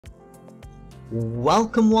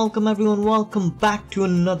Welcome everyone, welcome back to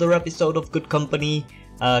another episode of Good Company.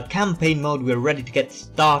 Campaign mode, we're ready to get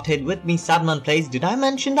started. With me, Sadman plays. Did I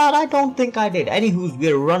mention that? I don't think I did. Anywho's,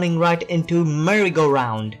 we're running right into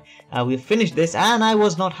merry-go-round. We've finished this, and I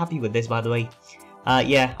was not happy with this, by the way.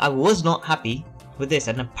 Yeah, I was not happy with this,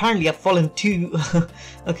 and apparently I've fallen two.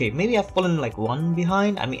 Okay, maybe I've fallen like one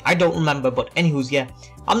behind. I mean, I don't remember, but anywho's, yeah.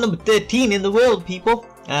 I'm number 13 in the world, people,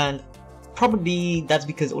 and probably that's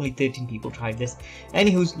because only 13 people tried this.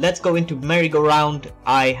 Anywho's, let's go into merry-go-round.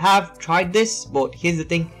 I have tried this, but here's the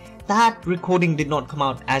thing, that recording did not come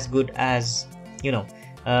out as good as, you know,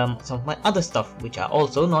 some of my other stuff, which are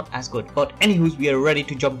also not as good. But anywho's, we are ready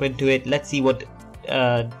to jump into it. Let's see what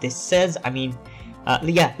this says. I mean,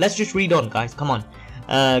 yeah, let's just read on, guys. Come on.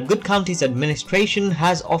 Good County's administration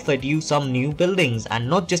has offered you some new buildings, and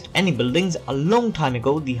not just any buildings. A long time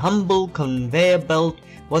ago, the humble conveyor belt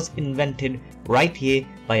was invented right here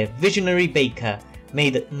by a visionary baker.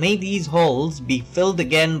 May these halls be filled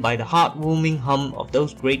again by the heartwarming hum of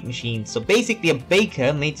those great machines. So basically a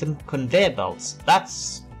baker made some conveyor belts.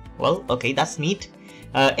 That's, well, okay, that's neat.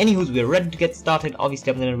 Anywho's, we're ready to get started.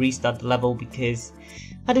 Obviously I'm going to restart the level because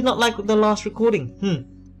I did not like the last recording.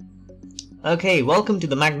 Okay, welcome to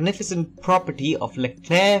the magnificent property of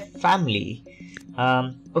Leclerc family.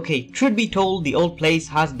 Okay, truth be told, the old place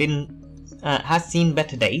has seen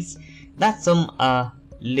better days. That's some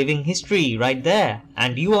living history right there.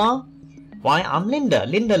 And you are? Why, I'm Linda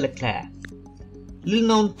Leclerc. Little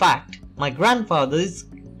known fact, my grandparents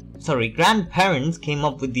came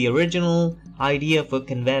up with the original idea for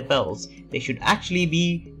conveyor belts. They should actually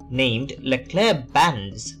be named Leclerc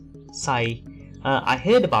bands. Sigh. I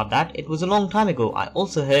heard about that. It was a long time ago. I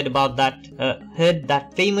also heard about that. Heard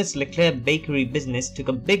that famous Leclerc bakery business took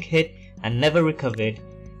a big hit and never recovered.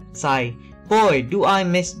 Sigh. Boy, do I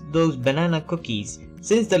miss those banana cookies.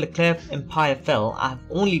 Since the Leclerc empire fell, I've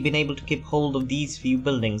only been able to keep hold of these few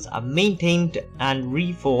buildings. I've maintained and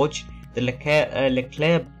reforged the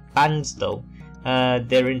Leclerc bands though.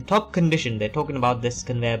 They're in top condition. They're talking about this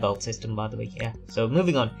conveyor belt system, by the way. Yeah. So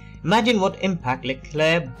moving on. Imagine what impact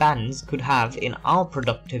Leclerc bands could have in our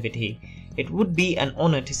productivity. It would be an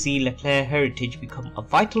honor to see Leclerc heritage become a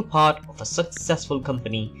vital part of a successful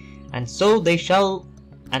company. And so they shall.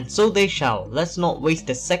 Let's not waste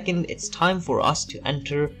a second. It's time for us to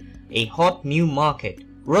enter a hot new market.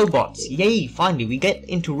 Robots. Yay, finally we get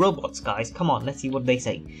into robots, guys. Come on, let's see what they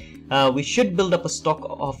say. We should build up a stock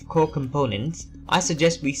of core components. I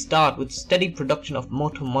suggest we start with steady production of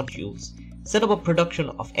motor modules. Set up a production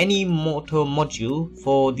of any motor module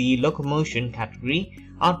for the locomotion category.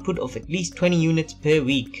 Output of at least 20 units per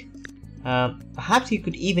week. Perhaps you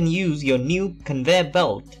could even use your new conveyor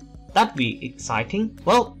belt. That'd be exciting.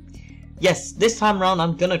 Well, yes, this time around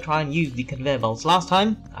I'm gonna try and use the conveyor belts. Last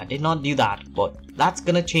time I did not do that, but that's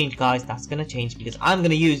gonna change, guys. That's gonna change because I'm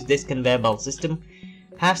gonna use this conveyor belt system.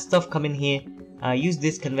 Have stuff come in here. Use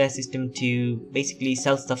this conveyor system to basically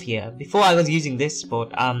sell stuff here. Before I was using this, but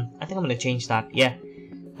I think I'm gonna change that. Yeah.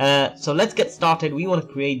 So let's get started. We want to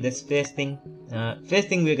create this first thing. First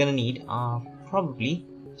thing we're gonna need are probably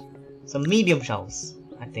some medium shells.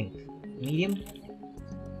 I think medium.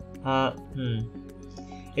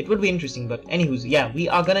 It would be interesting, but anywho's, yeah, we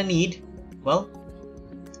are gonna need, well,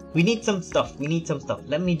 we need some stuff.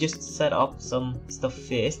 Let me just set up some stuff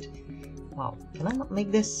first. Wow, can I not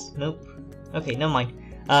make this? Nope. Okay, never mind.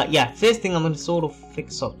 Yeah, first thing I'm gonna sort of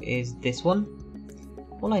fix up is this one.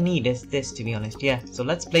 All I need is this, to be honest. Yeah, so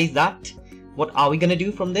let's place that. What are we gonna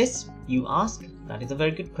do from this, you ask? That is a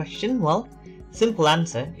very good question. Well, simple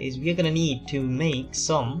answer is we're gonna need to make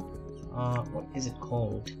some, what is it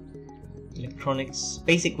called? Electronics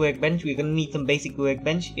basic workbench. We're gonna need some basic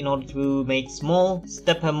workbench in order to make small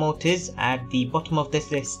stepper motors at the bottom of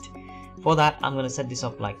this list. For that, I'm gonna set this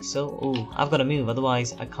up like so. Oh, I've gotta move,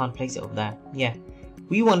 otherwise I can't place it over there. Yeah,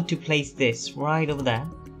 we want to place this right over there,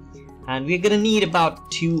 and we're gonna need about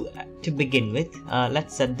 2 to begin with.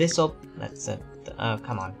 Let's set this up. Let's set.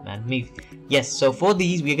 Come on, man, move. Yes. So for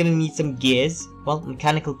these, we're gonna need some gears. Well,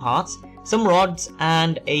 mechanical parts, some rods,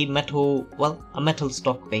 and a metal. Well, a metal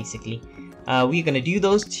stock basically. We're gonna do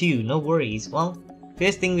those too, no worries. Well,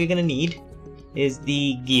 first thing we're gonna need is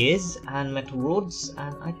the gears and metal rods,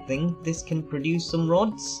 and I think this can produce some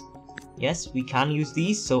rods. Yes, we can use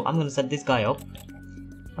these, so I'm gonna set this guy up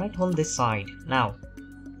right on this side. Now,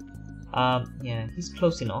 yeah, he's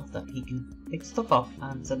close enough that he can pick stuff up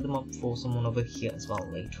and set them up for someone over here as well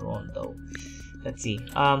later on though. Let's see.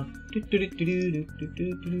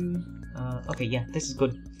 Okay, yeah, this is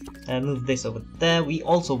good. Move this over there. We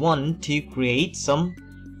also want to create some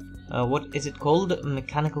what is it called,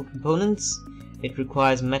 mechanical components. it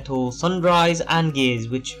requires metal sundries and gears,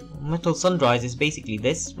 which metal sundries is basically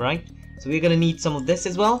this, right? So we're gonna need some of this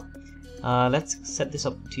as well. Let's set this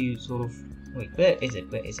up to sort of, wait, where is it?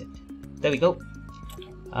 There we go.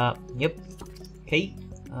 Yep. Okay.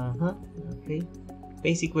 Okay.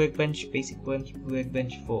 Basic workbench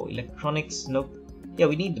for electronics. Nope. Yeah,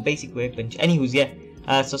 we need the basic workbench. Anywho's, yeah.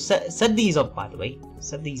 So set these up, by the way.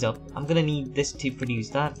 Set these up. I'm gonna need this to produce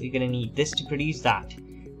that. We're gonna need this to produce that.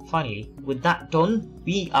 Finally, with that done,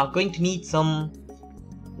 we are going to need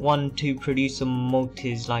one to produce some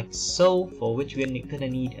motors like so, for which we're gonna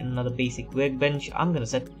need another basic workbench. I'm gonna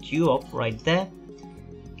set you up right there.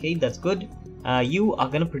 Okay, that's good. You are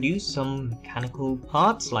gonna produce some mechanical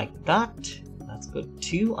parts like that. That's good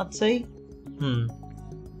too, I'd say.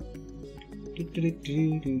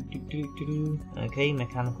 Okay,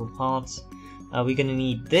 mechanical parts. We're gonna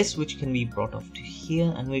need this, which can be brought off to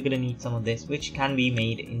here, and we're gonna need some of this, which can be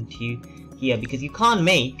made into here, because you can't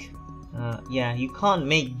make you can't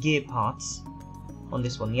make gear parts on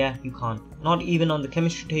this one. Yeah, you can't. Not even on the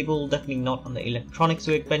chemistry table, definitely not on the electronics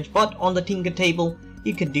workbench, but on the tinker table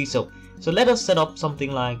you can do so. So let us set up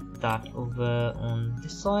something like that over on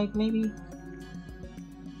this side, maybe.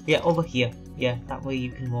 Yeah, over here. Yeah, that way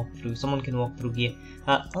you can walk through. Someone can walk through here.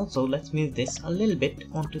 Also, let's move this a little bit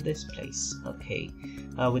onto this place. Okay.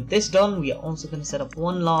 With this done, we are also going to set up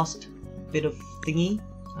one last bit of thingy,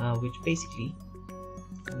 which basically,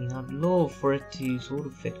 I mean, I'd love for it to sort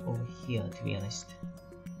of fit over here, to be honest.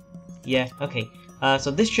 Yeah. Okay.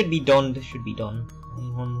 So this should be done. This should be done.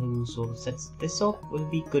 Anyone who sort of sets this up will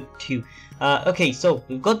be good too. Okay, so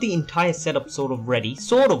we've got the entire setup sort of ready.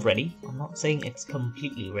 I'm not saying it's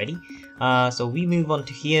completely ready. So we move on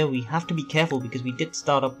to here. We have to be careful because we did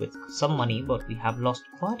start up with some money, but we have lost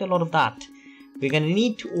quite a lot of that. We're going to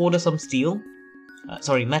need to order some steel.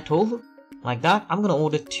 Sorry, metal. Like that. I'm going to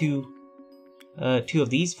order two of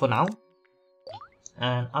these for now.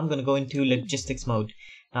 And I'm going to go into logistics mode.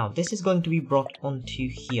 Now, this is going to be brought onto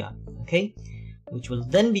here. Okay? Which will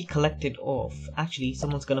then be collected off. Actually,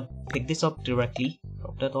 someone's gonna pick this up directly,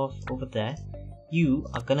 drop that off over there. You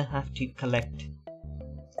are gonna have to collect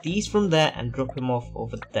these from there and drop them off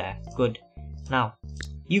over there. Good. Now,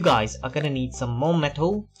 you guys are gonna need some more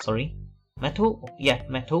metal. Sorry, metal? Yeah,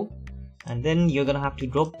 metal. And then you're gonna have to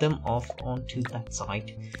drop them off onto that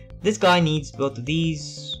side. This guy needs both of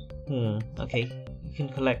these. Okay, you can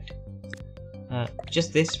collect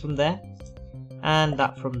just this from there and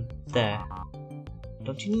that from there.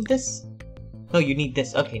 Don't you need this? No, you need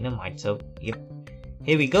this. Okay, never mind. So, yep.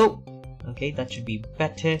 Here we go. Okay, that should be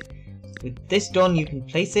better. With this done, you can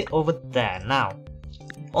place it over there. Now,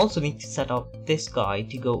 you also need to set up this guy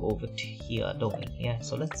to go over to here, don't we? Yeah,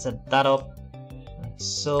 so let's set that up. Like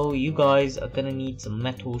so, you guys are gonna need some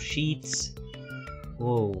metal sheets.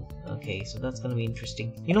 Whoa. Okay, so that's gonna be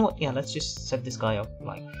interesting. You know what? Yeah, let's just set this guy up,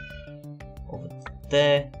 like, over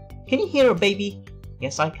there. Can you hear a baby?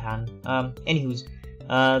 Yes, I can. Anywho's.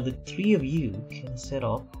 The three of you can set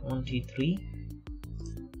up 1, 2, 3.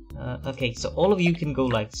 Okay, so all of you can go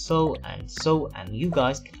like so, and you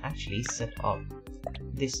guys can actually set up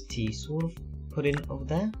this to sort of put in over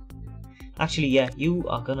there. Actually, yeah, you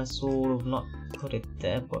are gonna sort of not put it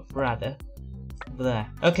there, but rather over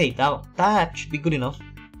there. Okay, that should be good enough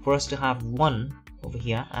for us to have one over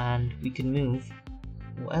here, and we can move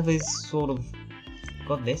whoever's sort of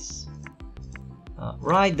got this.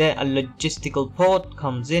 Right there, a logistical port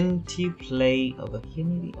comes into play over here,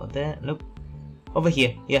 maybe, or there. Nope, over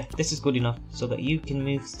here. Yeah, this is good enough so that you can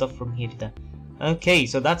move stuff from here to there. Okay,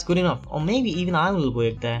 so that's good enough, or maybe even I will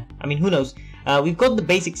work there. I mean, who knows? We've got the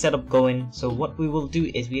basic setup going, so what we will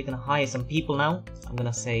do is we're gonna hire some people now. I'm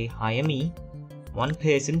gonna say hire me, one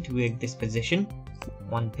person to work this position,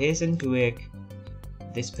 one person to work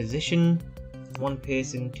this position, one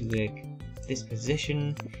person to work this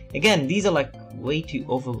position. Again, these are like way too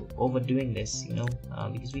overdoing this, you know,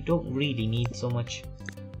 because we don't really need so much.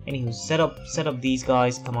 Anywho, set up these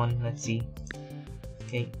guys. Come on, let's see.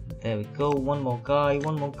 Okay, there we go. One more guy,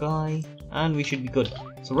 and we should be good.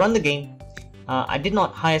 So run the game. I did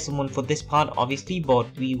not hire someone for this part, obviously, but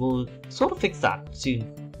we will sort of fix that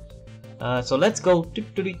soon. So let's go. We're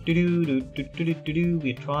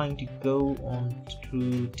trying to go on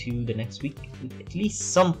through to the next week with at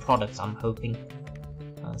least some products, I'm hoping.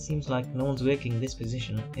 Seems like no one's working this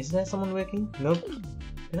position. Is there someone working? Nope.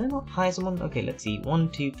 Did I not hire someone? Okay, let's see. 1,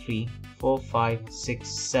 2, 3, 4, 5, 6,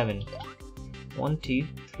 7. 1, 2,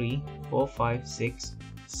 3, 4, 5, 6,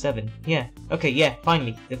 7. Yeah. Okay, yeah,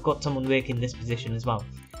 finally. They've got someone working this position as well.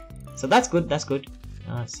 So that's good, that's good.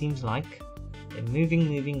 Seems like they're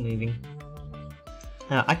moving.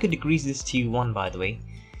 I could decrease this to 1, by the way.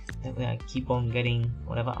 That way I keep on getting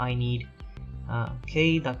whatever I need.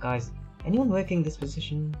 Okay, that guy's... Anyone working this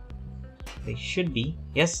position? They should be.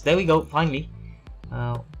 Yes, there we go, finally.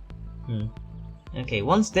 Okay,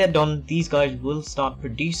 once they're done, these guys will start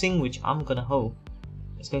producing, which I'm gonna hope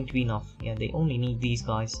is going to be enough. Yeah, they only need these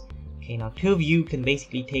guys. Okay, now 2 of you can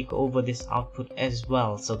basically take over this output as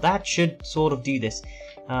well. So that should sort of do this.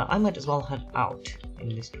 I might as well head out in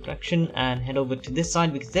this direction and head over to this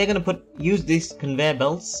side, because they're gonna use these conveyor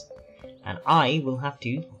belts, and I will have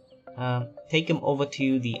to take them over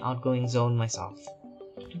to the outgoing zone myself.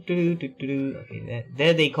 Okay,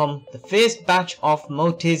 there they come. The first batch of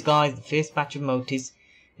motors, guys. The first batch of motors.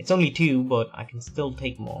 It's only 2, but I can still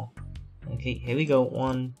take more. Okay, here we go.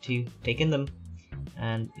 1, 2, taking them.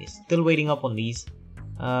 And we're still waiting up on these.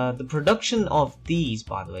 The production of these,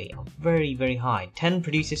 by the way, are very, very high. 10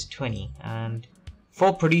 produces 20, and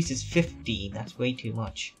 4 produces 50. That's way too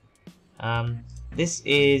much.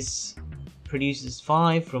 This produces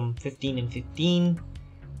 5 from 15 and 15.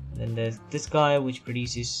 And then there's this guy, which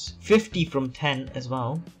produces 50 from 10 as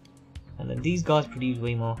well. And then these guys produce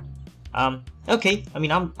way more. Okay, I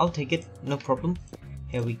mean, I'll take it, no problem.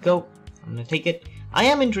 Here we go. I'm gonna take it. I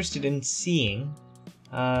am interested in seeing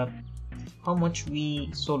how much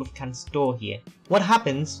we sort of can store here. What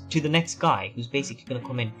happens to the next guy who's basically gonna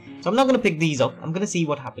come in? So I'm not gonna pick these up. I'm gonna see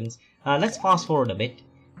what happens. Let's fast forward a bit,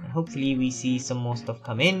 and hopefully we see some more stuff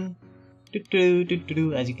come in.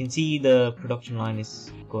 As you can see, the production line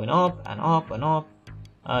is going up and up and up.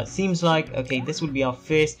 Seems like, okay, this would be our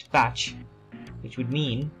first batch, which would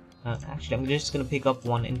mean, actually I'm just gonna pick up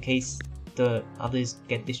one in case the others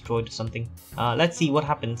get destroyed or something. Let's see what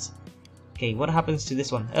happens. Okay, what happens to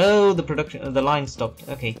this one? Oh, the line stopped.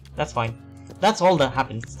 Okay, that's fine. That's all that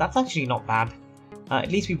happens. That's actually not bad. At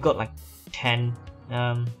least we've got like 10.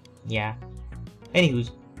 Yeah.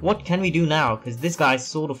 Anywho's, what can we do now? Because this guy's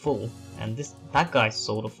sort of full, and that guy's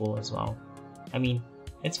sort of full as well. I mean,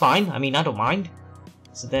 it's fine. I mean, I don't mind.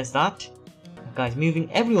 So there's that. That guy's moving.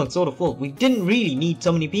 Everyone's sort of full. We didn't really need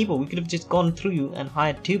so many people. We could have just gone through and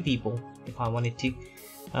hired 2 people if I wanted to.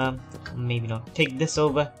 Maybe not. Take this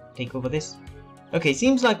over. Take over this. Okay,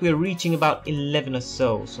 seems like we're reaching about 11 or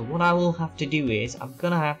so. So what I will have to do is I'm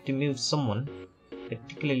gonna have to move someone,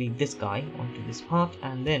 particularly this guy, onto this part,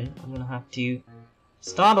 and then I'm gonna have to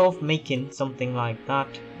start off making something like that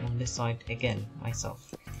on this side again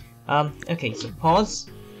myself. Okay, so pause.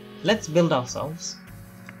 Let's build ourselves.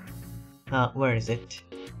 Where is it?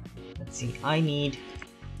 Let's see. I need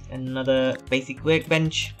another basic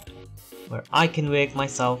workbench where I can work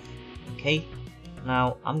myself. Okay.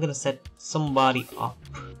 Now I'm gonna set somebody up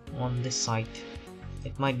on this side.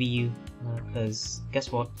 It might be you, because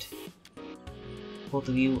guess what? Both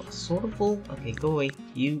of you are sort of full. Okay, go away.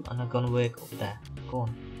 You are not gonna work over there. Go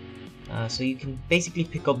on. So you can basically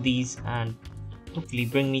pick up these and hopefully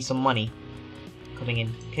bring me some money coming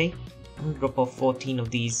in. Okay, I'm gonna drop off 14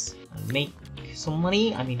 of these and make some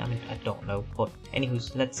money. I mean, I don't know, but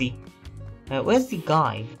anywho's, let's see. Where's the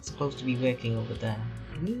guy that's supposed to be working over there?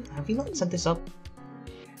 Have we not set this up?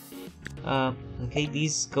 Okay,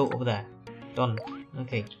 these go over there. Done.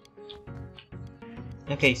 Okay.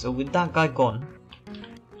 Okay, so with that guy gone,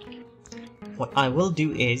 what I will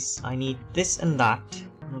do is I need this and that.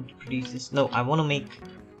 I want to produce this. No, I want to make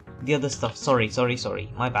the other stuff. Sorry.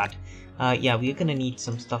 My bad. Yeah, we're gonna need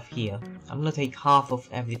some stuff here. I'm gonna take half of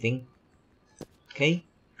everything. Okay.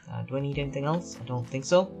 Do I need anything else? I don't think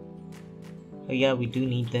so. Oh yeah, we do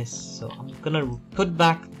need this. So I'm gonna put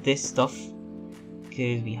back this stuff,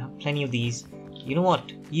 because we have plenty of these. You know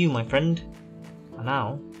what? You, my friend, are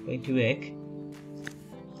now going to work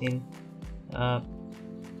in,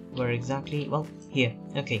 where exactly? Well, here.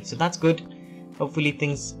 Okay, so that's good. Hopefully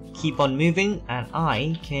things keep on moving, and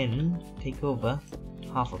I can take over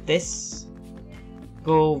half of this.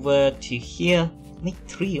 Go over to here. Make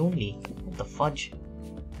 3 only. What the fudge?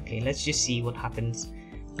 Okay, let's just see what happens.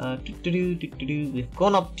 We've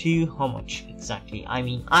gone up to how much exactly? I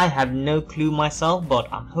mean, I have no clue myself,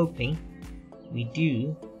 but I'm hoping we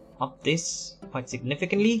do up this quite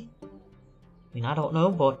significantly. I mean, I don't know,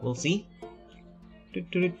 but we'll see.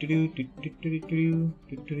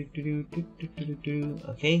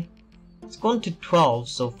 Okay, it's gone to 12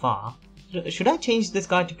 so far. Should I change this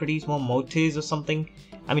guy to produce more motors or something?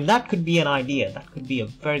 I mean, that could be an idea. That could be a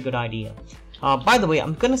very good idea. By the way,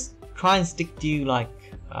 I'm gonna try and stick to like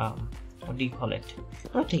what do you call it?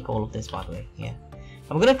 I'm gonna take all of this, by the way. Yeah,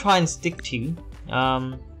 I'm gonna try and stick to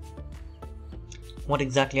what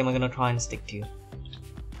exactly am I gonna try and stick to?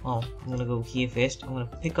 Oh, I'm gonna go here first. I'm gonna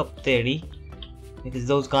pick up 30 because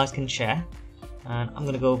those guys can share, and I'm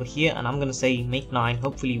gonna go over here and I'm gonna say make 9.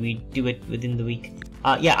 Hopefully we do it within the week.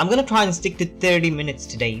 Yeah, I'm gonna try and stick to 30 minutes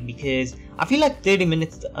today because I feel like 30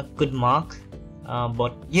 minutes is a good mark.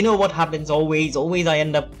 But you know what happens always I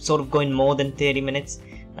end up sort of going more than 30 minutes.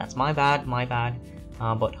 That's my bad.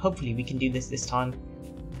 But hopefully we can do this time.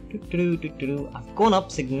 I've gone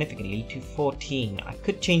up significantly to 14. I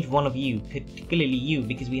could change one of you, particularly you,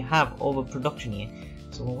 because we have overproduction here.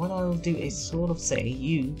 So what I'll do is sort of say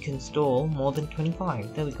you can store more than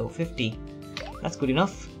 25. There we go, 50. That's good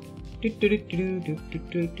enough. We've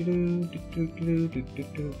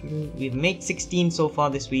made 16 so far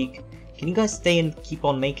this week. Can you guys stay and keep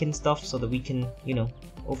on making stuff so that we can, you know,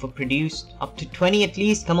 overproduce up to 20 at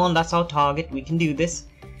least? Come on, that's our target. We can do this.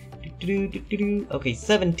 Okay,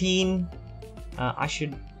 17.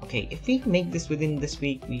 Okay, if we make this within this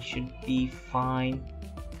week, we should be fine.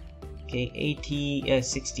 Okay,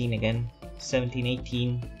 16 again. 17,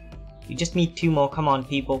 18. We just need 2 more. Come on,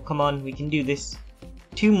 people. Come on, we can do this.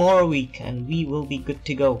 2 more a week and we will be good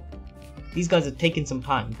to go. These guys are taking some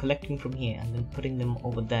time collecting from here and then putting them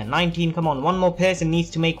over there. 19, come on, 1 more person needs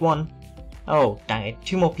to make 1. Oh, dang it.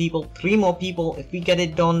 2 more people, 3 more people. If we get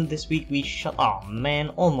it done this week, we shall. Oh man,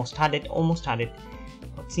 almost had it. It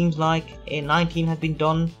seems like 19 has been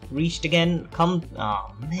done. Reached again. Come.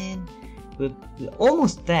 Oh man, we're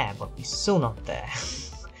almost there, but we're so not there.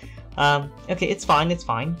 Okay, it's fine.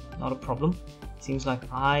 Not a problem. Seems like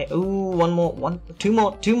ooh, 1 more, 2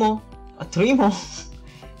 more, 3 more.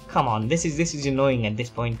 Come on, this is annoying at this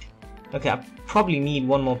point. Okay, I probably need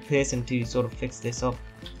 1 more person to sort of fix this up.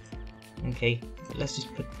 Okay, let's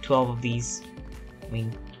just put 12 of these. I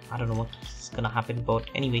mean, I don't know what's gonna happen, but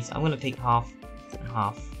anyways, I'm gonna take half and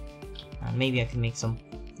half, and maybe I can make some.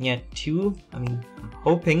 Yeah, 2. I mean, I'm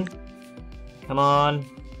hoping. Come on.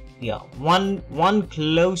 Yeah, one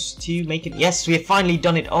close to make it. Yes, we have finally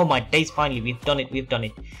done it. Oh my days, finally we've done it.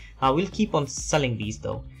 We'll keep on selling these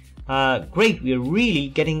though. Great, we're really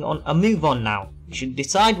getting on a move on now. We should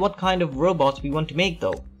decide what kind of robots we want to make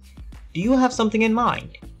though. Do you have something in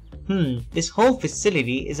mind? This whole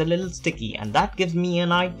facility is a little sticky and that gives me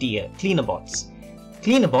an idea. Cleaner bots.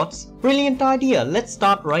 Brilliant idea. Let's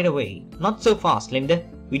start right away. Not so fast, Linda.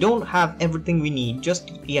 We don't have everything we need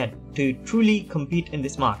just yet to truly compete in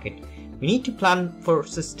this market. We need to plan for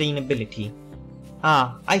sustainability.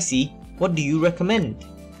 Ah, I see. What do you recommend?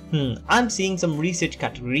 I'm seeing some research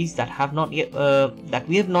categories that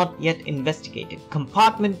we have not yet investigated.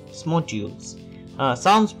 Compartments modules.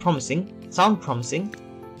 Sound promising.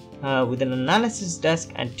 With an analysis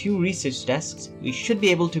desk and 2 research desks, we should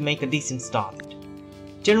be able to make a decent start.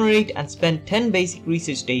 Generate and spend 10 basic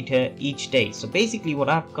research data each day. So basically what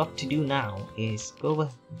I've got to do now is go over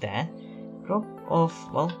there, drop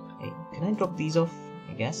off, well, hey, can I drop these off?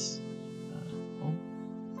 I guess.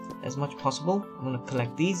 As much possible. I'm going to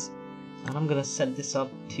collect these and I'm going to set this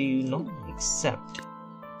up to not accept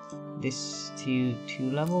this to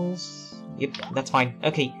 2 levels. Yep, that's fine.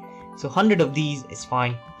 Okay, so 100 of these is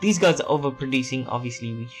fine. These guys are overproducing.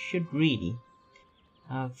 Obviously we should really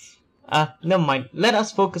have never mind. Let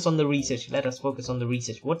us focus on the research.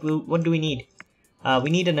 What do we need? We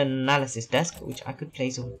need an analysis desk, which I could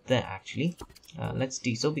place over there actually. Let's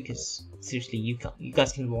do so because seriously, you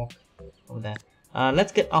guys can walk over there.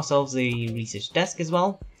 Let's get ourselves a research desk as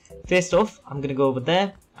well. First off, I'm gonna go over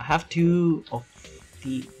there. I have 2 of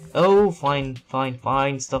the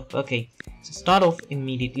fine stuff. Okay, so start off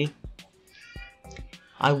immediately.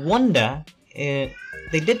 I wonder. They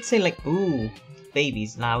did say like, ooh,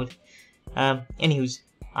 baby's loud. Anywho's,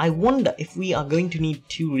 I wonder if we are going to need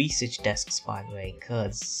 2 research desks, by the way,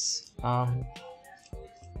 cause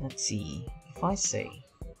let's see. If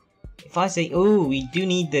I say, oh, we do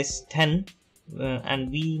need this 10, and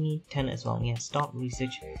we need 10 as well. Yeah, start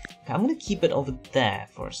research. Okay, I'm gonna keep it over there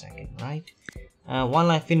for a second, right?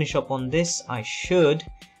 While I finish up on this, I should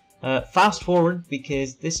fast forward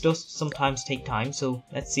because this does sometimes take time. So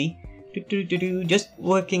let's see. Just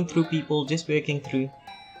working through, people.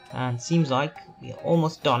 And seems like we're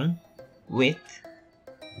almost done with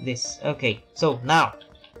this. Okay, so now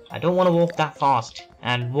I don't want to walk that fast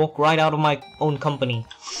and walk right out of my own company.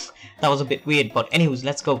 That was a bit weird, but anyways,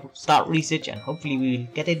 let's go start research and hopefully we will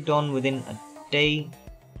get it done within a day.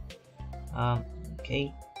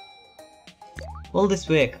 Okay, will this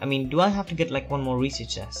work? I mean, do I have to get like 1 more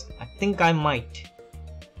research desk? I think I might.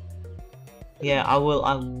 Yeah, I will,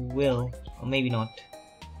 or maybe not.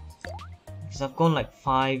 Because I've gone like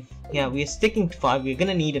 5. Yeah, we are sticking to 5. We're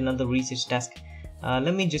gonna need another research desk.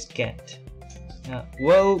 Let me just get.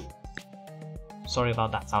 Whoa! Sorry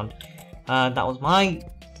about that sound. That was my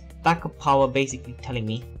backup power basically telling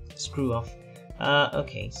me screw off.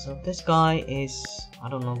 Okay, so this guy is, I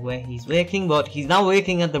don't know where he's working, but he's now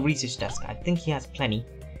working at the research desk. I think he has plenty.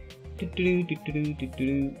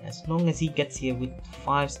 As long as he gets here with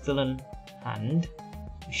 5 still in hand,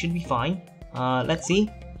 we should be fine. Let's see.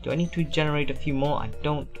 Do I need to generate a few more? I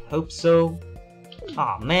don't hope so.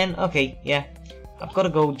 Ah, man. Okay, yeah. I've got to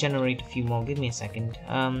go generate a few more. Give me a second.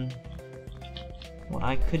 What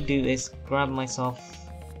I could do is grab myself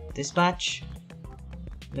this batch.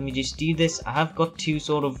 Let me just do this. I have got to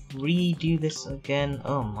sort of redo this again.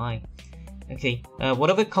 Oh my. Okay,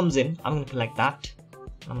 whatever comes in, I'm gonna collect that.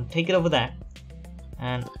 I'm gonna take it over there.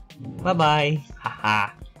 And bye bye.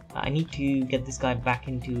 Haha. I need to get this guy back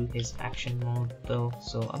into his action mode though.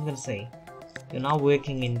 So I'm gonna say, you're now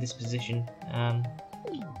working in this position.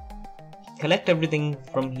 Collect everything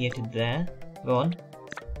from here to there. Go on.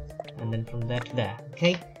 And then from there to there.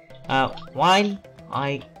 Okay. While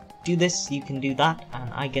I do this, you can do that,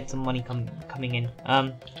 and I get some money coming in.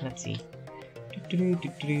 Let's see.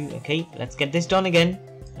 Okay, let's get this done again.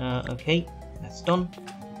 Okay, that's done.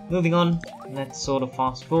 Moving on. Let's sort of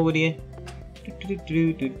fast forward here.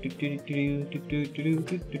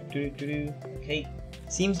 Okay,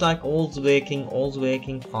 seems like all's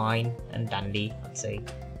working fine and dandy. I'd say.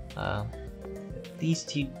 These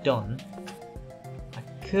two done. I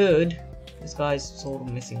could. This guy's sort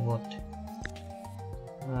of missing what?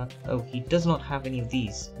 Oh, he does not have any of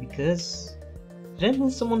these because... Did I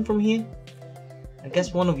move someone from here? I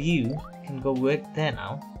guess one of you can go work there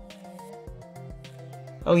now.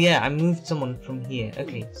 Oh yeah, I moved someone from here.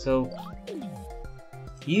 Okay, so...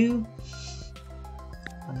 You...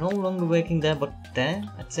 are no longer working there, but there,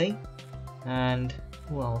 I'd say. And...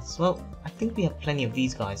 who else? Well, I think we have plenty of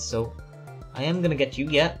these guys, so... I am gonna get you.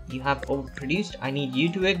 Yeah, you have overproduced. I need you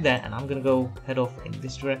to work there, and I'm gonna go head off in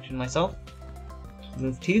this direction myself.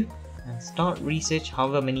 Move 2 and start research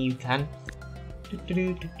however many you can.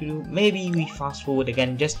 Maybe we fast forward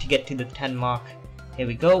again just to get to the 10 mark. Here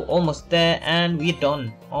we go, almost there, and we're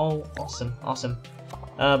done. Oh, awesome.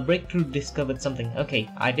 Breakthrough discovered something. Okay,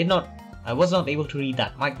 I was not able to read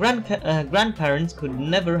that. My grandparents could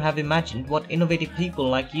never have imagined what innovative people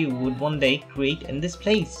like you would one day create in this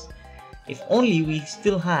place. If only we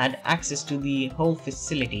still had access to the whole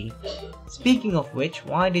facility. Speaking of which,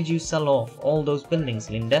 why did you sell off all those buildings,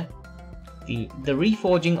 Linda? The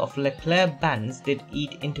reforging of Leclerc bands did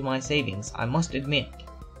eat into my savings, I must admit.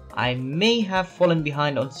 I may have fallen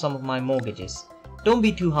behind on some of my mortgages. Don't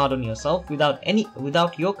be too hard on yourself.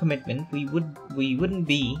 Without your commitment, we wouldn't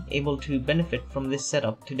be able to benefit from this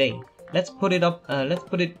setup today. Let's put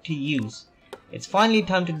it to use. It's finally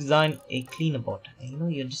time to design a cleaner bot. You know,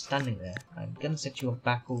 you're just standing there. I'm gonna set you up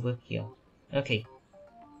back over here. Okay.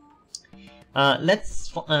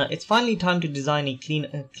 It's finally time to design a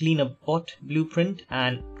cleaner bot blueprint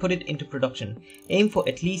and put it into production. Aim for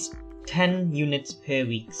at least 10 units per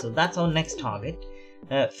week. So that's our next target.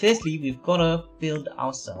 Firstly, we've gotta build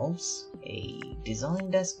ourselves a design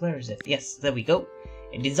desk. Where is it? Yes, there we go.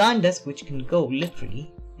 A design desk which can go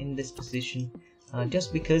literally in this position.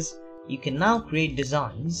 Just because you can now create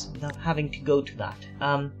designs without having to go to that.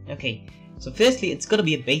 Okay, so firstly it's got to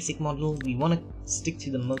be a basic model. We want to stick to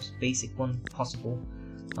the most basic one possible.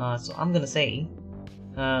 So I'm gonna say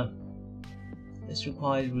this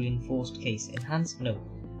requires reinforced case. Enhanced? No.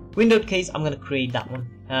 Windowed case, I'm gonna create that one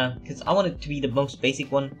because I want it to be the most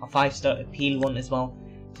basic one, a 5-star appeal one as well.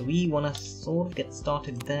 So we want to sort of get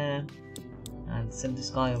started there and send this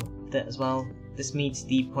guy over there as well. This meets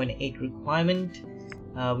the 0.8 requirement.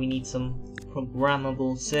 We need some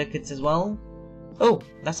programmable circuits as well. Oh,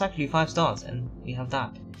 that's actually 5 stars, and we have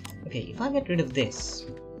that. Okay, if I get rid of this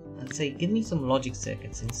and say give me some logic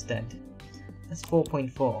circuits instead, that's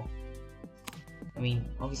 4.4. I mean,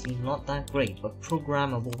 obviously not that great, but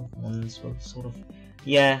programmable ones will sort of...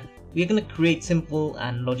 Yeah, we're gonna create simple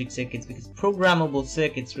and logic circuits because programmable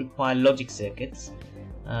circuits require logic circuits.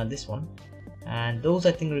 This one. And those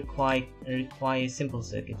I think require simple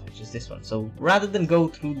circuits, which is this one. So rather than go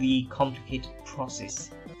through the complicated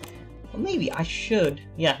process, or maybe I should,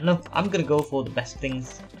 yeah, no, I'm gonna go for the best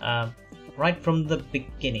things right from the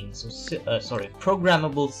beginning. So sorry,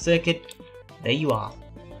 programmable circuit, there you are.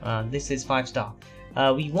 This is 5-star.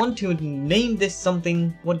 We want to name this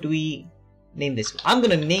something. What do we name this? I'm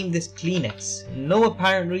gonna name this Kleenex. No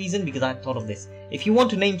apparent reason, because I thought of this. If you want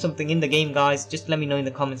to name something in the game, guys, just let me know in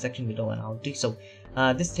the comment section below and I'll do so.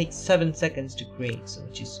 This takes 7 seconds to create, so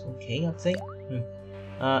which is okay, I'd say.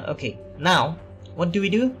 Okay, now, what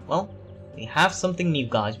do? Well, we have something new,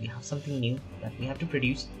 guys. We have something new that we have to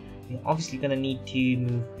produce. We're obviously gonna need to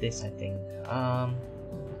move this, I think.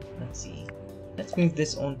 Let's see. Let's move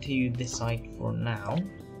this onto this side for now.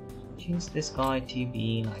 change this guy to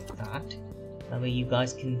be like that. That way you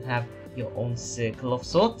guys can have your own circle of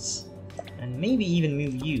sorts, and maybe even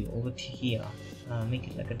move you over to here. Make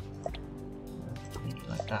it like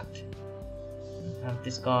that. Have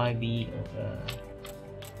this guy be over,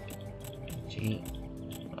 actually,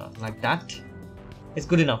 like that. It's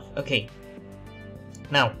good enough. Okay.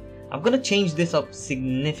 Now I'm gonna change this up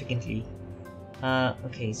significantly.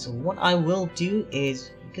 Okay, so what I will do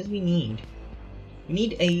is, because we need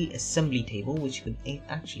a assembly table which could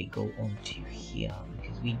actually go onto here,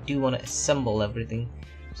 because we do want to assemble everything.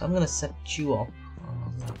 So I'm gonna set you up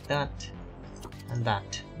like that and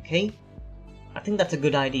that. Okay, I think that's a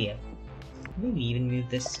good idea. Maybe even move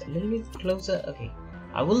this a little bit closer. Okay,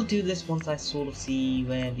 I will do this once I sort of see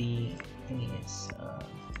where the thing is.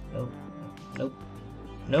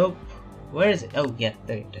 Nope. Where is it? Oh yeah,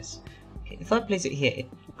 there it is. Okay, if I place it here, it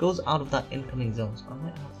goes out of that incoming zone. So I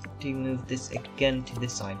might have to move this again to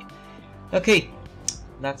this side. Okay,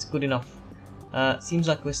 that's good enough. Seems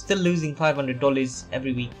like we're still losing $500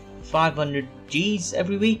 every week. 500 G's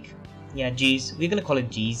every week. Yeah, G's. We're gonna call it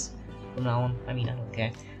G's from now on. I mean, I don't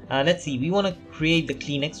care. Let's see. We want to create the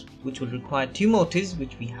Kleenex, which will require 2 motors,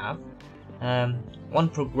 which we have, 1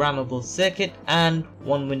 programmable circuit, and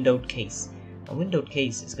 1 windowed case. A windowed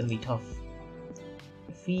case is gonna be tough.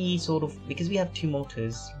 If we sort of, because we have 2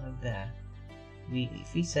 motors right there,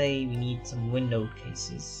 if we say we need some windowed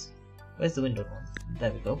cases, where's the windowed one?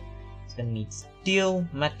 There we go. It's gonna need steel,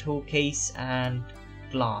 metal case, and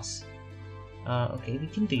glass. Okay, we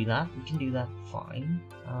can do that. We can do that fine.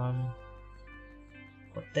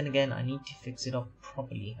 But then again, I need to fix it up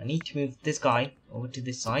properly. I need to move this guy over to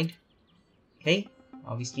this side. Okay,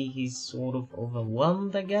 obviously he's sort of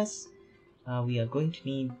overwhelmed, I guess. We are going to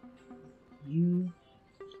need you.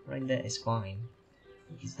 Right there is fine,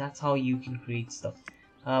 because that's how you can create stuff.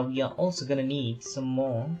 We are also gonna need some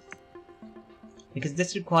more, because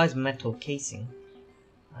this requires metal casing.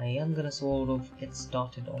 I am gonna sort of get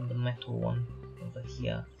started on the metal one over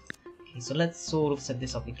here. Okay, so let's sort of set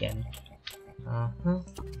this up again.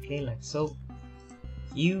 Okay, like so.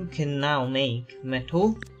 You can now make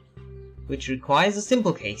metal, which requires a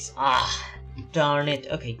simple case. Ah, darn it.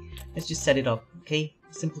 Okay, let's just set it up. Okay,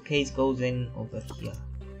 simple case goes in over here.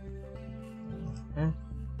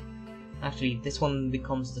 Actually, this one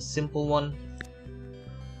becomes the simple one.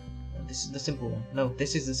 This is the simple one. No,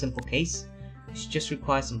 this is the simple case. It just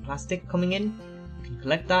requires some plastic coming in. You can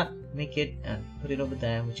collect that, make it, and put it over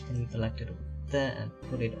there, which can be collected over there, and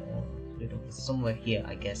put it over somewhere here,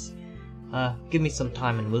 I guess. Give me some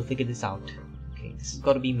time and we'll figure this out. Okay, this has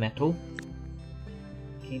got to be metal.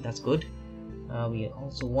 Okay, that's good. We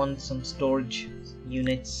also want some storage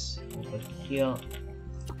units over here,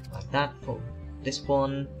 like that for this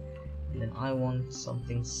one. And then I want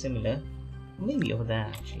something similar, maybe over there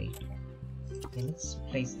actually. Okay, let's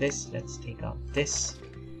place this. Let's take out this.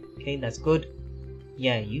 Okay, that's good.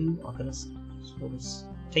 Yeah, you are gonna sort of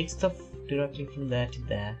take stuff directly from there to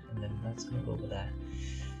there, and then that's gonna go over there.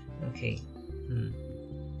 Okay.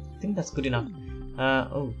 I think that's good enough.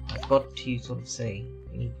 Oh, I forgot to sort of say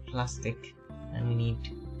we need plastic and we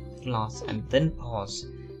need glass, and then pause,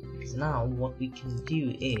 because now what we can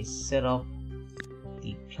do is set up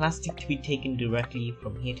the plastic to be taken directly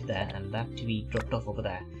from here to there, and that to be dropped off over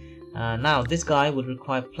there. Now this guy would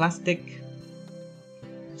require plastic.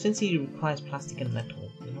 Since he requires plastic and metal,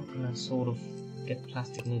 we're not gonna sort of get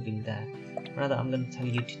plastic moving there. Rather, I'm gonna tell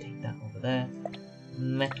you to take that over there,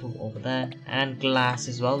 metal over there, and glass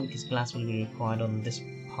as well, because glass will be required on this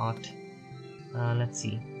part. Let's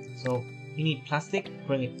see. So you need plastic,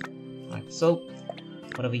 bring it like so.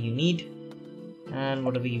 Whatever you need, and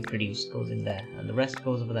whatever you produce goes in there, and the rest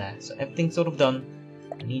goes over there. So everything's sort of done.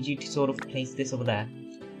 I need you to sort of place this over there.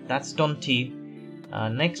 That's done too.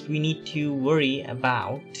 Next we need to worry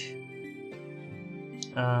about,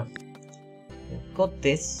 we've got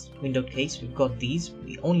this window case, we've got these.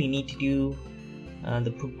 We only need to do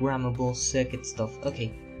the programmable circuit stuff.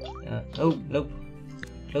 Okay. Oh no,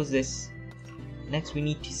 close this. Next we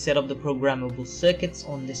need to set up the programmable circuits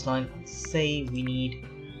on this line. I'd say we need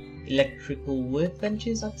electrical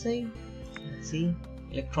workbenches, I'd say. Let's see,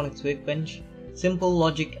 electronics workbench, simple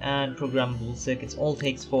logic and programmable circuits all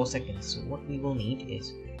takes 4 seconds. So what we will need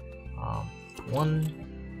is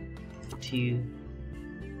 1, 2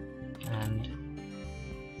 and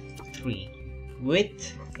 3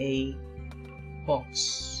 with a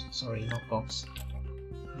box, sorry, not box,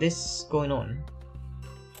 this going on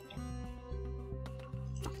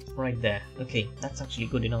right there. Okay, that's actually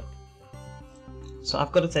good enough. So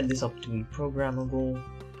I've got to set this up to be programmable.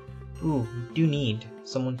 Ooh, we do need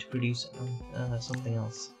someone to produce something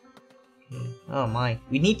else. Oh my,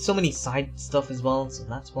 we need so many side stuff as well, so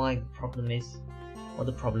that's why the problem is, what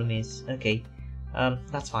the problem is. Okay,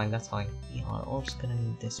 that's fine, that's fine. We are also gonna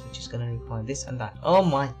need this, which is gonna require this and that. Oh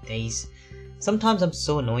my days, sometimes I'm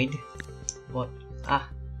so annoyed, but oh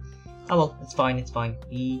well, it's fine, it's fine.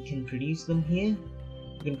 We can produce them here.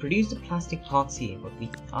 We can produce the plastic parts here, but we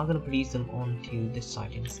are gonna produce them onto this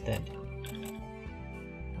side instead.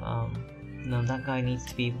 No, that guy needs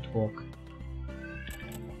to be able to walk.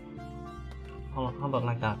 How about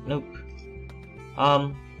like that? Nope.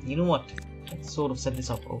 You know what? Let's sort of set this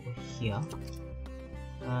up over here.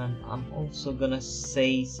 And I'm also gonna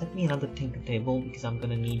say, set me another tinker table because I'm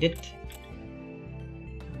gonna need it.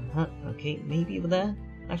 Okay, maybe over there.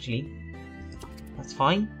 Actually, that's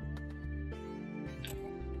fine.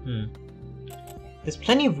 There's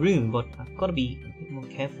plenty of room, but I've got to be a bit more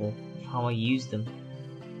careful of how I use them.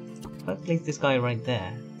 If I place this guy right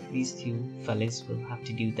there, these two fellas will have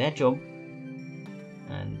to do their job.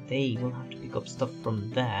 And they will have to pick up stuff from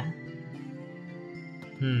there.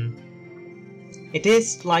 It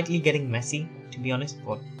is slightly getting messy, to be honest,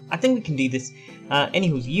 but I think we can do this.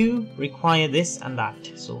 Anywho, you require this and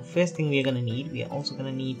that. So first thing we're gonna need, we are also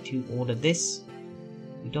gonna need to order this.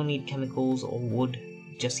 We don't need chemicals or wood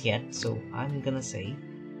just yet, so I'm gonna say,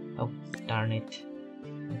 oh darn it.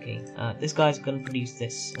 Okay, this guy's gonna produce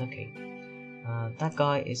this. Okay, that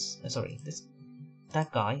guy is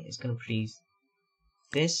that guy is gonna produce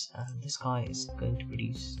this, and this guy is going to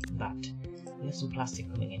produce that. We have some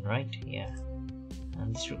plastic coming in, right? Yeah.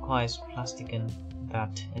 And this requires plastic and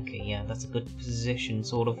that. Okay, yeah, that's a good position,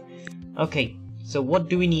 sort of. Okay, so what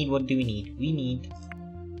do we need? What do we need? We need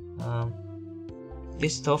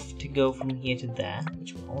this stuff to go from here to there,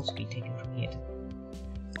 which will also be taken from here to...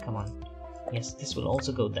 Come on. Yes, this will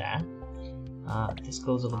also go there. This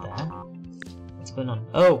goes over there. What's going on?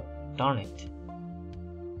 Oh, darn it.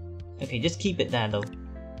 Okay, just keep it there though.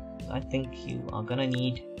 I think you are gonna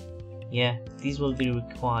need... Yeah, these will be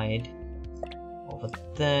required over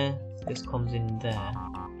there. This comes in there.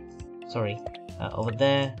 Sorry, over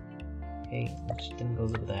there. Okay, which then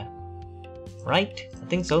goes over there. Right? I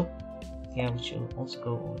think so. Yeah, which will also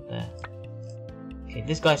go over there. Okay,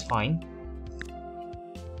 this guy's fine.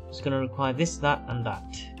 It's gonna require this, that, and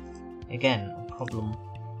that. Again, a problem.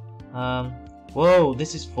 Whoa,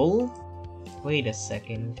 this is full? Wait a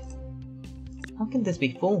second. How can this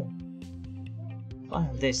be full? If I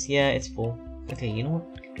have this, yeah, it's full. Okay, you know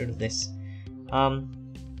what? Get rid of this. I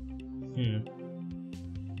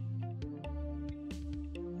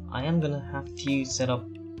am gonna have to set up...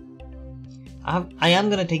 I am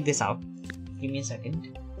gonna take this out. Give me a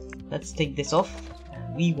second. Let's take this off.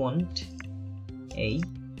 And we want a...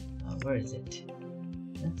 where is it?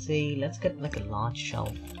 Let's get like a large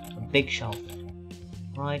shelf. A big shelf.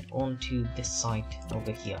 Right onto this side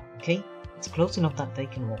over here. Okay? It's close enough that they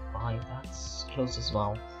can walk by. That's close as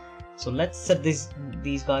well. So let's set these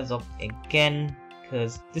guys up again,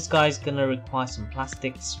 because this guy's gonna require some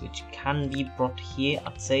plastics, which can be brought here,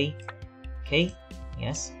 I'd say. Okay,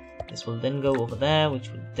 yes. This will then go over there, which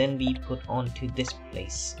will then be put onto this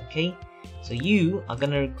place. Okay, so you are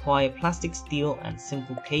gonna require plastic, steel, and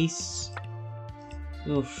simple case.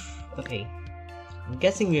 Oof. Okay, I'm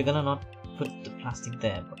guessing we're gonna not put the plastic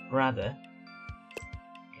there, but rather...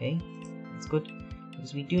 Okay, that's good,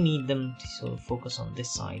 because we do need them to sort of focus on this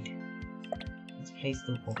side. Let's place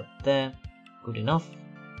them over there. Good enough.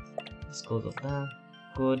 This goes up there.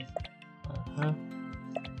 Good.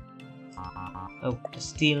 Oh, the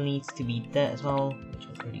steel needs to be there as well, which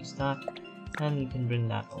will produce that. And you can bring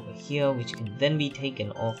that over here, which can then be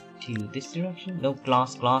taken off to this direction. No,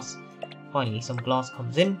 glass. Finally, some glass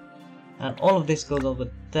comes in. And all of this goes over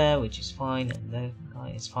there, which is fine. And that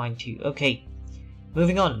guy is fine too. Okay.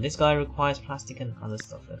 Moving on. This guy requires plastic and other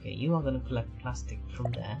stuff. Okay, you are going to collect plastic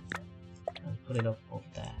from there. And put it up over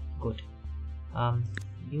there. Good.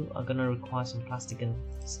 You are going to require some plastic and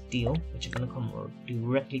steel, which are going to come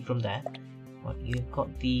directly from there. But you've got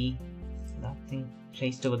that thing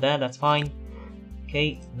placed over there, that's fine.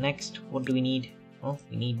 Okay, next, what do we need? Oh,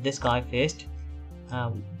 we need this guy first.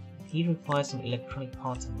 He requires some electronic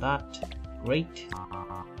parts and that. Great.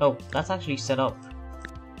 Oh, that's actually set up.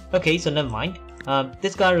 Okay, so never mind.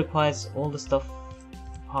 This guy requires all the stuff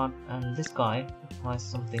part, and this guy requires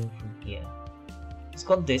something from here. He's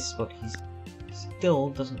got this, but he still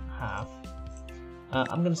doesn't have.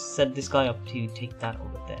 I'm gonna set this guy up to take that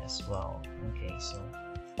over there as well. Okay, so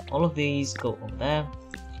all of these go over there,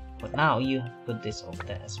 but now you have to put this over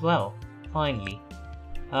there as well. Finally,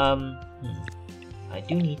 I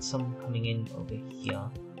do need some coming in over here,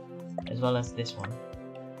 as well as this one.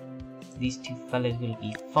 These two fellas will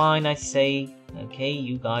be fine, I say. Okay,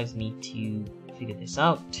 you guys need to figure this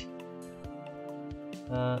out.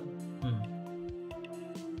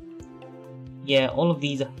 Yeah, all of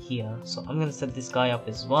these are here, so I'm gonna set this guy up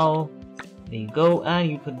as well. There you go, and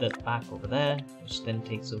you put that back over there, which then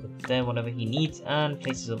takes over there whatever he needs and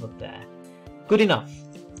places over there. Good enough.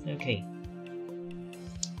 Okay.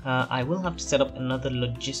 I will have to set up another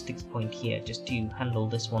logistics point here just to handle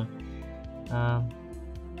this one.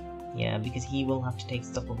 Yeah, because he will have to take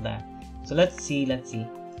stuff over there. So let's see.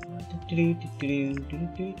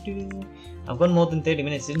 I've got more than 30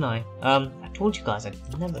 minutes, didn't I? I told you guys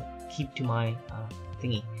I'd never keep to my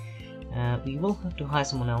thingy. We will have to hire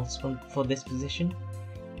someone else for this position.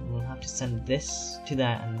 We'll have to send this to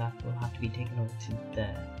there, and that will have to be taken over to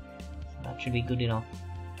there. So that should be good enough.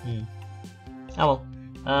 Oh well.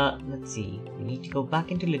 Let's see. We need to go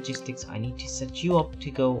back into logistics. I need to set you up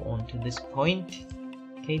to go onto this point.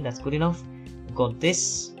 Okay, that's good enough. We've got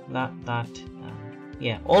this, that.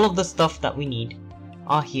 Yeah, all of the stuff that we need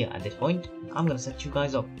are here at this point. I'm gonna set you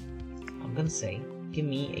guys up. I'm gonna say, give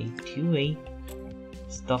me a two-way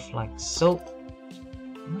stuff like so.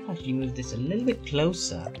 I might actually move this a little bit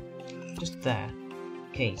closer, just there.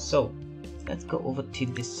 Okay, so let's go over to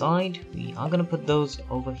this side. We are gonna put those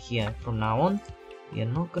over here from now on. We are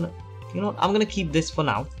not gonna, you know what, I'm gonna keep this for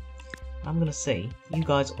now. I'm gonna say, you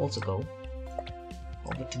guys also go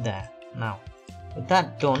over to there. Now, with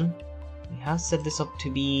that done, we have set this up to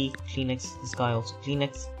be Kleenex. This guy also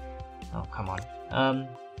Kleenex. Oh, come on.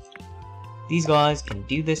 These guys can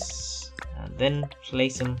do this and then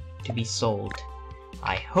place them to be sold.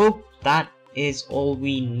 I hope that is all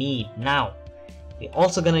we need. Now, we're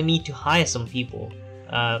also gonna need to hire some people.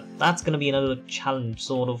 That's gonna be another challenge,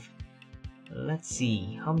 sort of. Let's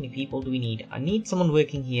see, how many people do we need? I need someone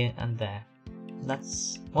working here and there.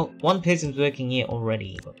 That's, well, one person's working here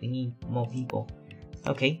already, but we need more people.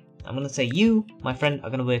 Okay, I'm gonna say you, my friend, are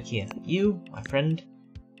gonna work here. You, my friend,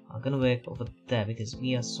 are gonna work over there, because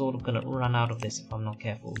we are sort of gonna run out of this if I'm not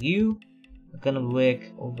careful. You are gonna work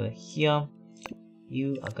over here.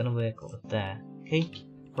 You are gonna work over there. Okay,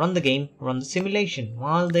 run the game, run the simulation.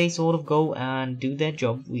 While they sort of go and do their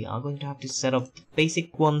job, we are going to have to set up the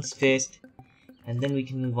basic ones first, and then we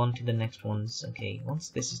can move on to the next ones. Okay, once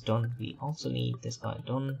this is done, we also need this guy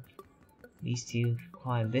done. These two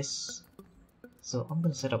require this. So I'm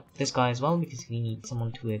going to set up this guy as well, because we need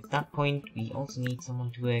someone to work that point. We also need someone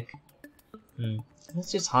to work...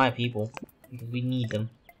 Let's just hire people, because we need them.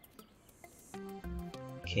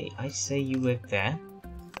 Okay, I say you work there.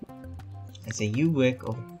 I say you work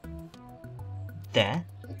over there.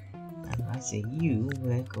 And I say you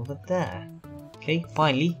work over there. Okay,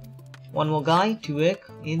 finally, one more guy to work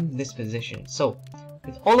in this position. So,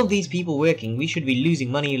 with all of these people working, we should be losing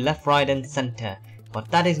money left, right and center. But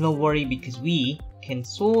that is no worry, because we can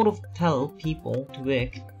sort of tell people to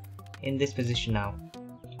work in this position now.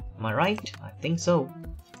 Am I right? I think so.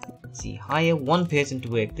 Let's see, hire one person to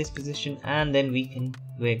work this position, and then we can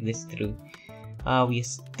work this through. We are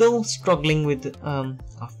still struggling with our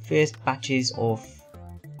first batches of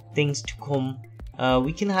things to come.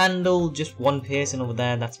 We can handle just one person over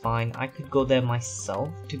there, that's fine. I could go there myself,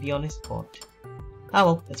 to be honest, but... ah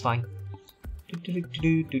well, it's fine.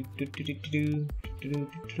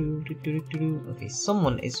 Okay,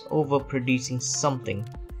 someone is overproducing something,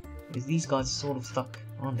 because these guys are sort of stuck,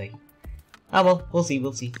 aren't they? Ah well, we'll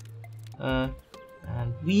see. And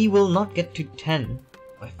we will not get to 10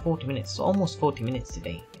 by 40 minutes, so almost 40 minutes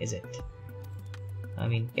today, is it? I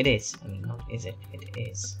mean, it is. I mean, not is it, it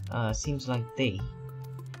is. Seems like they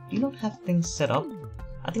do not have things set up.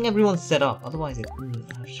 I think everyone's set up, otherwise it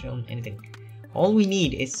wouldn't have shown anything. All we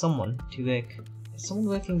need is someone to work. Is someone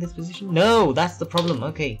working this position? No, that's the problem.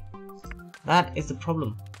 Okay, that is the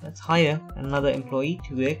problem. Let's hire another employee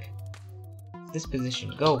to work this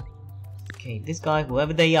position. Go. Okay, this guy,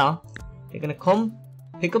 whoever they are, they're gonna come,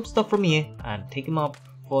 pick up stuff from here, and take them up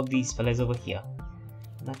for these fellas over here.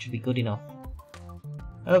 That should be good enough.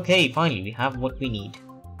 Okay, finally, we have what we need.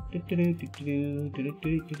 Okay,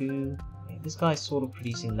 this guy's sort of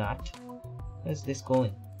producing that. Where's this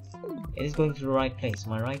going? It is going to the right place,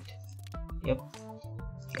 am I right? Yep.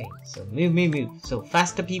 Okay, so move. So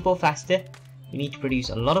faster, people, faster. We need to produce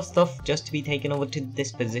a lot of stuff just to be taken over to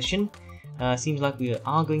this position. Seems like we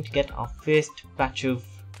are going to get our first batch of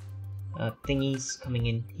thingies coming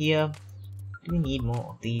in here. Do we need more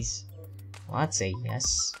of these? Well, I'd say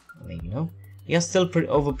yes. Maybe no. We are still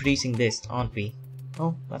overproducing this, aren't we?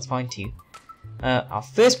 Oh, that's fine too. Our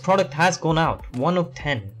first product has gone out. 1 of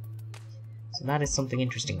 10. So that is something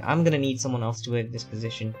interesting. I'm gonna need someone else to work this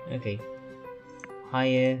position. Okay.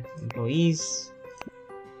 Hire employees.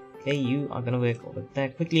 Okay, you are gonna work over there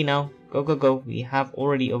quickly now. Go, go, go. We have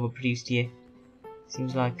already overproduced here.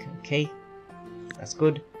 Seems like, okay. That's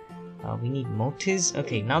good. We need motors.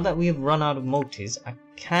 Okay, now that we have run out of motors, I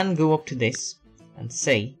can go up to this and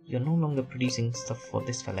say, you're no longer producing stuff for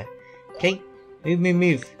this fella. Okay, move, move,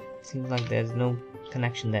 move. Seems like there's no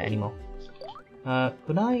connection there anymore.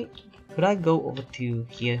 Could I go over to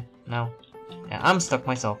here now? Yeah, I'm stuck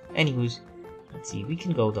myself. Anywho's, let's see. We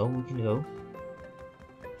can go though. We can go.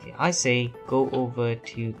 Okay, I say go over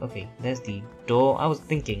to. Okay, there's the door. I was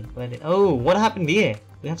thinking, oh, what happened here?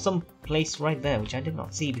 We have some place right there which I did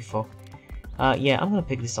not see before. Yeah, I'm gonna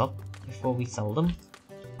pick this up before we sell them.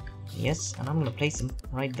 Yes, and I'm gonna place them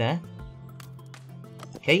right there.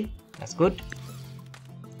 Okay, that's good.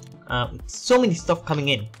 With so many stuff coming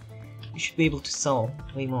in, we should be able to sell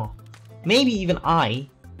way more. Maybe even I,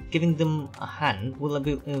 giving them a hand, will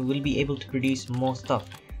be able to produce more stuff.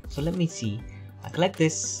 So let me see. I collect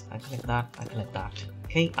this, I collect that, I collect that.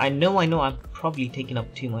 Okay, I know I'm probably taking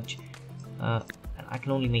up too much. And I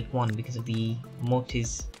can only make one because of the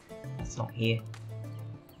motors that's not here.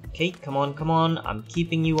 Okay, come on, come on, I'm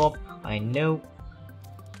keeping you up, I know.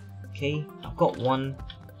 Okay, I've got one.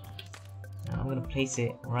 And I'm gonna place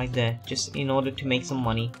it right there, just in order to make some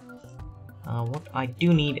money. What I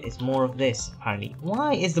do need is more of this, apparently.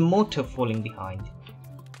 Why is the motor falling behind?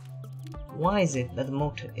 Why is it that the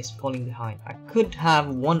motor is falling behind? I could have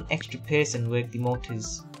one extra person work the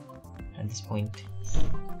motors at this point,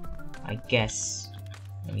 I guess.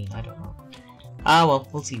 I mean, I don't know. Ah well,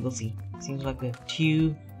 we'll see, we'll see. Seems like the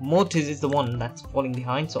 2 motors is the one that's falling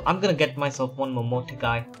behind, so I'm gonna get myself one more motor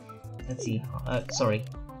guy. Let's see, sorry.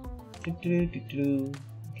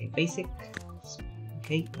 Okay, basic.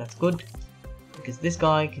 Okay, that's good. Because this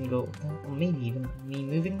guy can go, or maybe even me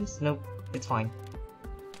moving this? Nope, it's fine.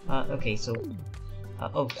 Okay, so,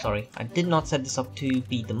 oh, sorry, I did not set this up to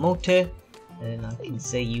be the motor. And I can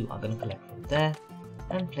say you are going to collect from there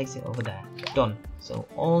and place it over there. Done. So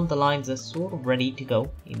all the lines are sort of ready to go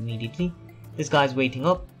immediately. This guy's waiting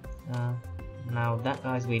up. Now that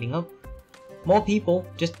guy's waiting up. More people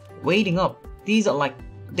just waiting up. These are like,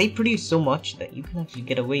 they produce so much that you can actually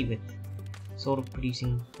get away with sort of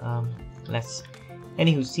producing less.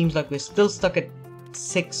 Anywho, seems like we're still stuck at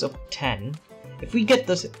 6 of 10. If we get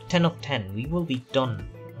this 10 of 10, we will be done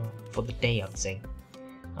for the day, I'd say.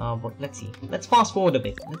 But let's see. Let's fast forward a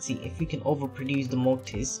bit. Let's see if we can overproduce the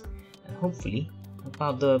motors and hopefully help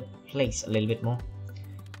out the place a little bit more.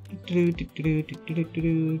 Okay,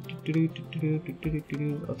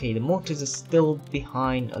 the motors are still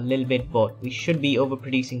behind a little bit, but we should be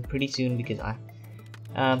overproducing pretty soon because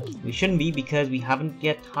we shouldn't be because we haven't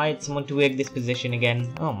yet hired someone to work this position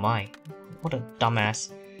again. Oh my, what a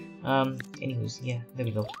dumbass. Anyways, yeah, there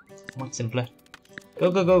we go. Much simpler.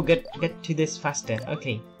 Go, go, go, get to this faster.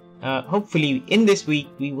 Okay. Hopefully in this week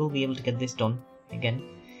we will be able to get this done again.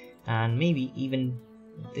 And maybe even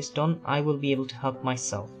this done, I will be able to help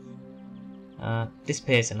myself. This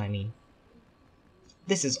person, I mean.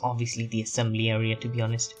 This is obviously the assembly area, to be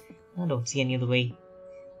honest. I don't see any other way.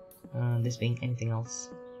 This being anything else.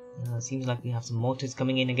 Seems like we have some motors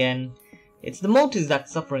coming in again. It's the motors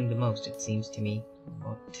that's suffering the most, it seems to me.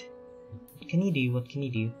 What can you do? What can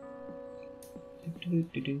you do?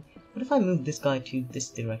 What if I move this guy to this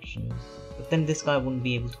direction? But then this guy wouldn't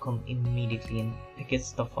be able to come immediately and pick his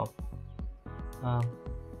stuff up.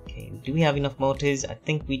 Okay, do we have enough motors? I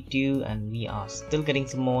think we do, and we are still getting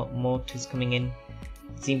some more motors coming in.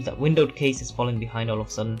 It seems that windowed case is falling behind all of a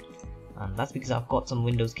sudden. And that's because I've got some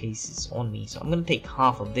Windows cases on me. So I'm going to take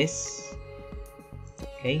half of this.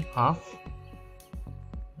 Okay, half.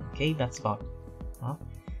 Okay, that's about half.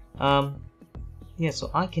 Yeah,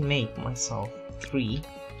 so I can make myself 3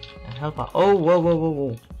 and help out. Oh, whoa, whoa, whoa,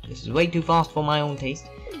 whoa. This is way too fast for my own taste.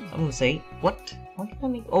 I'm going to say, what? What can I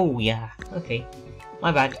make? Oh, yeah. Okay.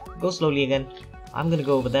 My bad. Go slowly again. I'm going to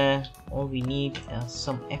go over there. All we need is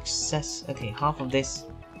some excess. Okay, half of this.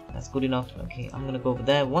 That's good enough. Okay, I'm gonna go over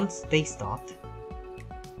there. Once they start,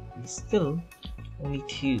 it's still only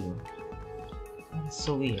 2. That's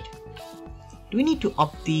so weird. Do we need to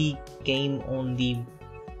up the game on the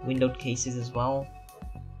windowed cases as well?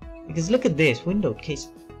 Because look at this windowed case.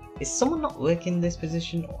 Is someone not working in this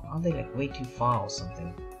position, or are they like way too far or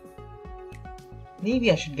something?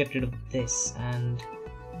 Maybe I should get rid of this and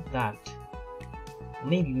that.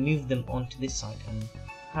 Maybe move them onto this side and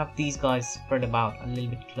have these guys spread about a little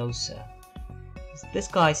bit closer. This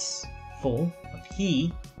guy's full, but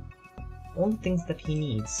all the things that he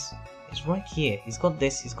needs is right here. He's got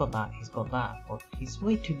this, he's got that, he's got that, but he's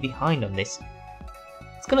way too behind on this.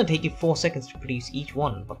 It's gonna take you 4 seconds to produce each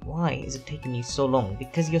one, but why is it taking you so long?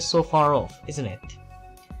 Because you're so far off, isn't it?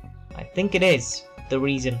 think it is the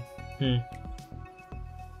reason.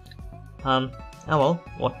 Oh well,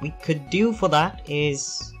 what we could do for that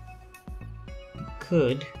is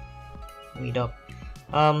could wait up.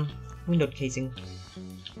 Windowed casing.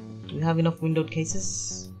 Do we have enough windowed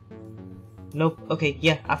cases? Nope. Okay,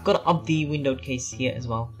 yeah, I've got to up the windowed case here as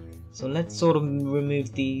well. So let's sort of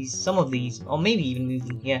remove these, some of these, or maybe even move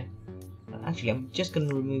them here. Actually, I'm just going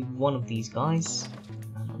to remove one of these guys.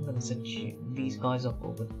 And I'm going to set these guys up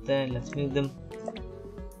over there. Let's move them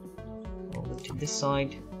over to this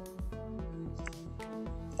side.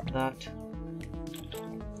 That.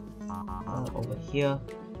 Over here.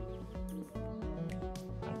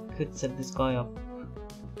 I could set this guy up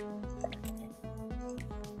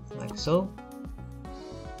like so.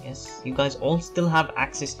 Yes, you guys all still have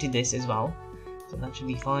access to this as well, so that should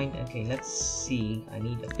be fine. Okay, let's see. I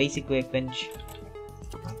need a basic workbench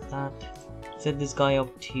like that. Set this guy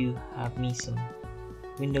up to have me some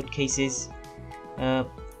windowed cases.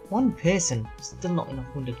 One person, still not enough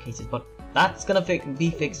windowed cases, but that's gonna be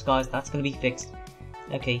fixed, guys. That's gonna be fixed.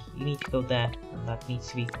 Okay, you need to go there, and that needs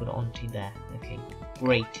to be put onto there. Okay,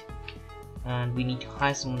 great. And we need to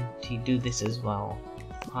hire someone to do this as well.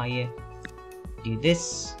 Hire. Do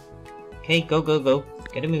this. Okay, go.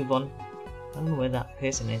 Get a move on. I don't know where that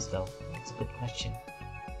person is though. That's a good question.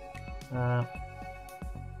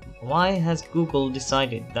 Why has Google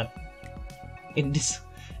decided that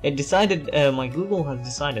my Google has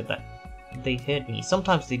decided that they heard me?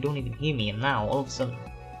 Sometimes they don't even hear me, and now all of a sudden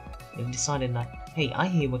they've decided that, hey, I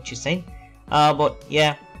hear what you're saying. But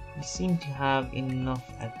yeah, we seem to have enough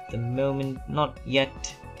at the moment. Not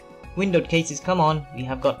yet. Windowed cases, come on. We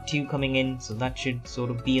have got 2 coming in, so that should sort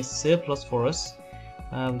of be a surplus for us.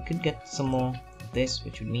 We could get some more of this,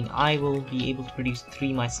 which would mean I will be able to produce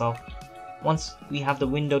 3 myself. Once we have the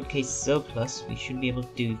windowed case surplus, we should be able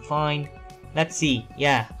to do fine. Let's see.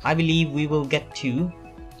 Yeah, I believe we will get to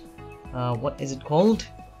what is it called?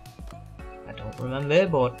 I don't remember,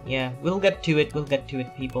 but yeah, we'll get to it. We'll get to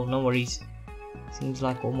it, people. No worries. Seems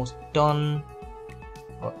like almost done.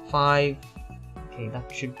 Got 5. Okay,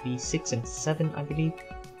 that should be 6 and 7, I believe.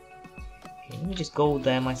 Okay, let me just go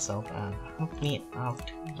there myself and help me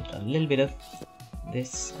out with a little bit of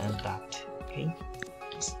this and that. Okay,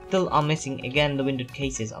 still are missing. Again, the windowed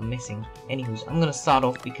cases are missing. Anywho's, I'm gonna start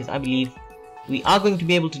off because I believe we are going to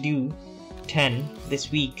be able to do 10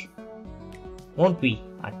 this week, won't we?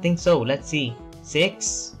 I think so. Let's see.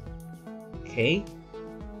 6. Okay.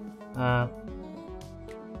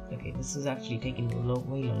 Okay, this is actually taking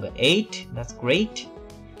way longer. 8, that's great.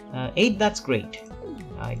 8, that's great.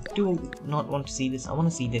 I do not want to see this. I want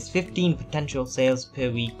to see this. 15 potential sales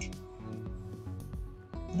per week.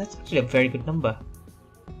 That's actually a very good number.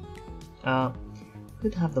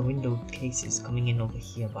 Could have the windowed cases coming in over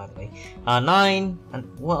here, by the way. 9,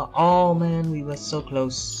 and well, oh man, we were so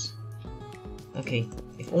close. Okay,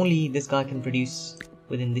 if only this guy can produce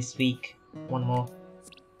within this week. One more.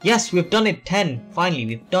 Yes, we've done it. 10. Finally,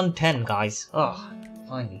 we've done 10, guys. Oh,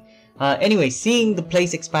 finally. Anyway, seeing the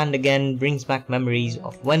place expand again brings back memories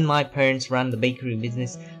of when my parents ran the bakery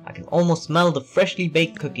business. I can almost smell the freshly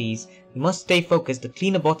baked cookies. We must stay focused. The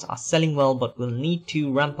cleaner bots are selling well, but we'll need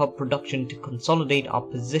to ramp up production to consolidate our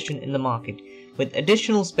position in the market. With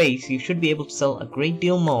additional space, you should be able to sell a great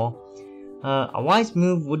deal more. A wise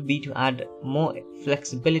move would be to add more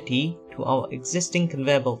flexibility to our existing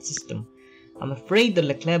conveyor belt system. I'm afraid the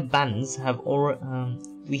Leclerc bands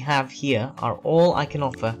we have here are all I can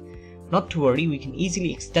offer. Not to worry, we can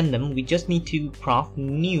easily extend them. We just need to craft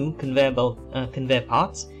new conveyor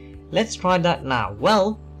parts. Let's try that now.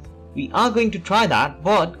 Well, we are going to try that,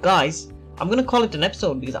 but guys, I'm gonna call it an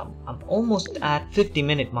episode because I'm almost at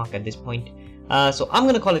 50-minute mark at this point. So I'm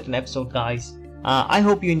gonna call it an episode, guys. I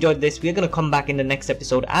hope you enjoyed this. We're gonna come back in the next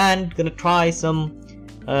episode and gonna try some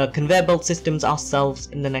conveyor belt systems ourselves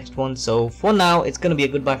in the next one. So for now, it's gonna be a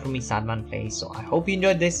goodbye from me, Sadman Plays. So I hope you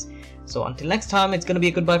enjoyed this. So until next time, it's gonna be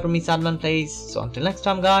a goodbye from me, Sadman Plays. So until next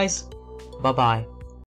time, guys, bye bye.